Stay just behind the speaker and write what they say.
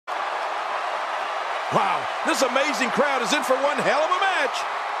Wow, this amazing crowd is in for one hell of a match.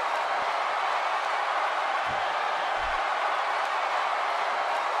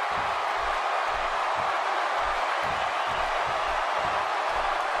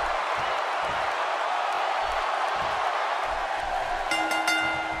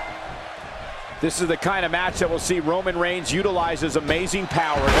 This is the kind of match that will see Roman Reigns utilize his amazing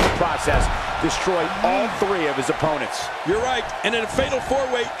power in the process, destroy all three of his opponents. You're right, and in a fatal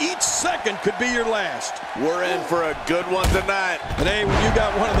four-way, each second could be your last. We're in for a good one tonight. And hey, when you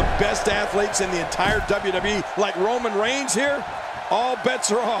got one of the best athletes in the entire WWE like Roman Reigns here, all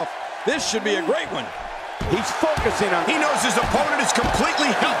bets are off. This should be a great one. He's focusing on... He knows his opponent is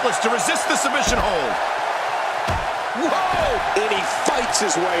completely helpless to resist the submission hold. Whoa! And he fights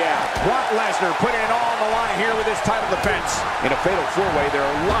his way out. Brock Lesnar putting it all on the line here with his title defense. In a fatal four-way, there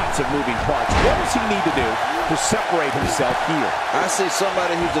are lots of moving parts. What does he need to do to separate himself here? I see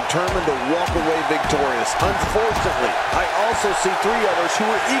somebody who's determined to walk away victorious. Unfortunately, I also see three others who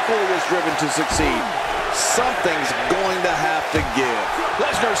are equally as driven to succeed. Something's going to have to give.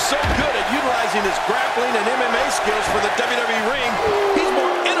 Lesnar's so good at utilizing his grappling and MMA skills for the WWE ring, he's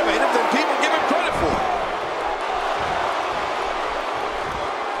more innovative than people give him credit for.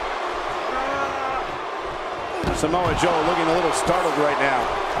 Samoa Joe looking a little startled right now.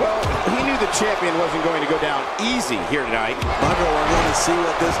 Well, he knew the champion wasn't going to go down easy here tonight. Michael, we're going to see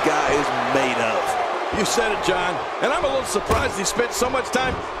what this guy is made of. You said it, John. And I'm a little surprised he spent so much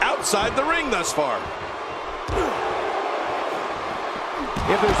time outside the ring thus far.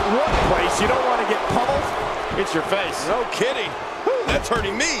 If there's one place you don't want to get pummeled, it's your face. No kidding. Whew, that's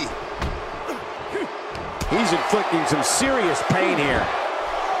hurting me. He's inflicting some serious pain here.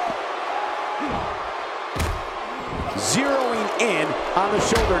 Zeroing in on the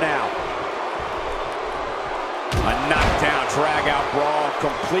shoulder now. A knockdown, drag-out brawl,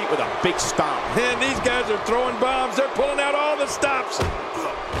 complete with a big stomp. And these guys are throwing bombs. They're pulling out all the stops.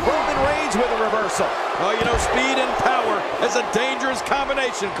 Roman Reigns with a reversal. Oh, you know, speed and power is a dangerous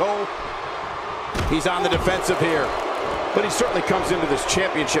combination, Cole. He's on the defensive here. But he certainly comes into this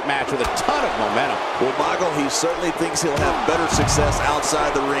championship match with a ton of momentum. Well, Michael, he certainly thinks he'll have better success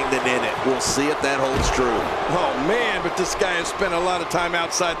outside the ring than in it. We'll see if that holds true. Oh, man, but this guy has spent a lot of time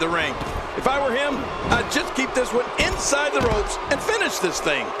outside the ring. If I were him, I'd just keep this one inside the ropes and finish this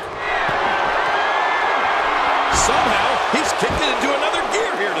thing. Somehow, he's kicked it into another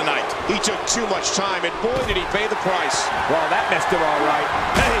gear here tonight. He took too much time, and boy, did he pay the price. Well, that messed him all right.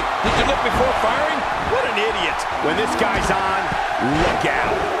 Hey, did you look before firing? What an idiot. When this guy's on, look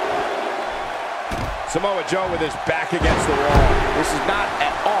out. Samoa Joe with his back against the wall. This is not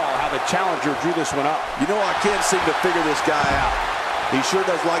at all how the challenger drew this one up. You know, I can't seem to figure this guy out. He sure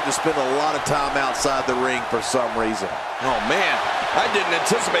does like to spend a lot of time outside the ring for some reason. Oh, man, I didn't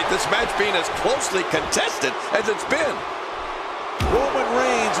anticipate this match being as closely contested as it's been. Roman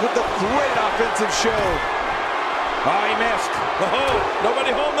Reigns with the great offensive show. Oh, he missed. Oh,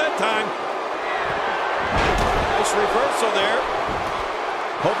 nobody home that time. Nice reversal there.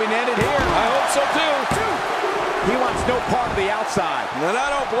 Hoping to end it here. I hope so, too. He wants no part of the outside. And I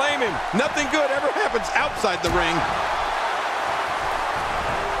don't blame him. Nothing good ever happens outside the ring.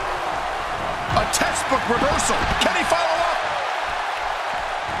 A textbook reversal. Can he follow up?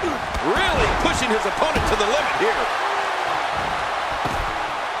 Really pushing his opponent to the limit here.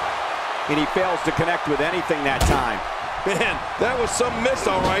 And he fails to connect with anything that time. Man, that was some miss,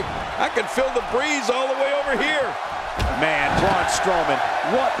 all right. I can feel the breeze all the way over here. Man, Braun Strowman,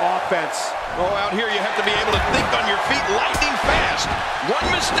 what offense. Oh, out here you have to be able to think on your feet lightning fast. One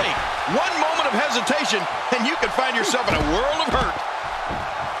mistake, one moment of hesitation, and you can find yourself in a world of hurt.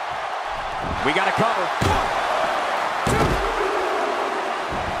 We got to cover.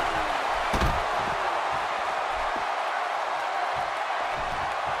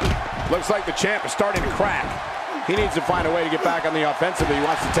 Looks like the champ is starting to crack. He needs to find a way to get back on the offensive if he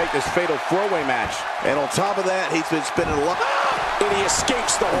wants to take this fatal four-way match. And on top of that, he's been spending a lot. And he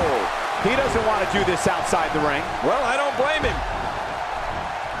escapes the hold. He doesn't want to do this outside the ring. Well, I don't blame him.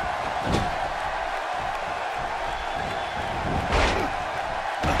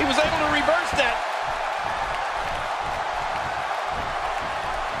 He was able to reverse that.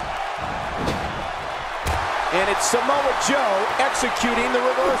 And it's Samoa Joe executing the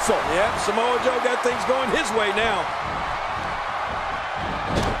reversal. Yep, Samoa Joe got things going his way now.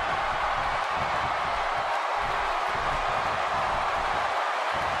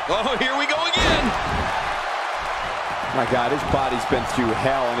 Oh, here we go again. My God, his body's been through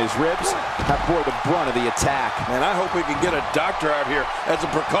hell, and his ribs have bore the brunt of the attack. Man, I hope we can get a doctor out here as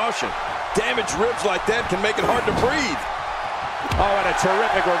a precaution. Damaged ribs like that can make it hard to breathe. Oh, and a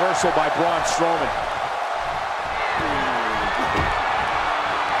terrific reversal by Braun Strowman.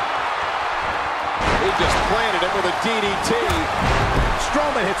 DDT.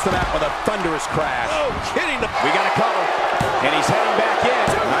 Strowman hits the mat with a thunderous crash. Oh, hitting the... We got a cover. And he's heading back in.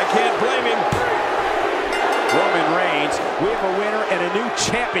 I can't blame him. Roman Reigns. We have a winner and a new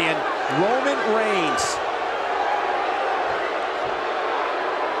champion, Roman Reigns.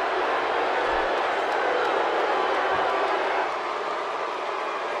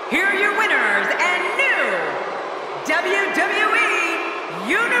 Here are your winners and new WWE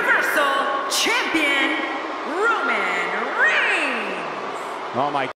Universal Champion, Roman Reigns. Oh my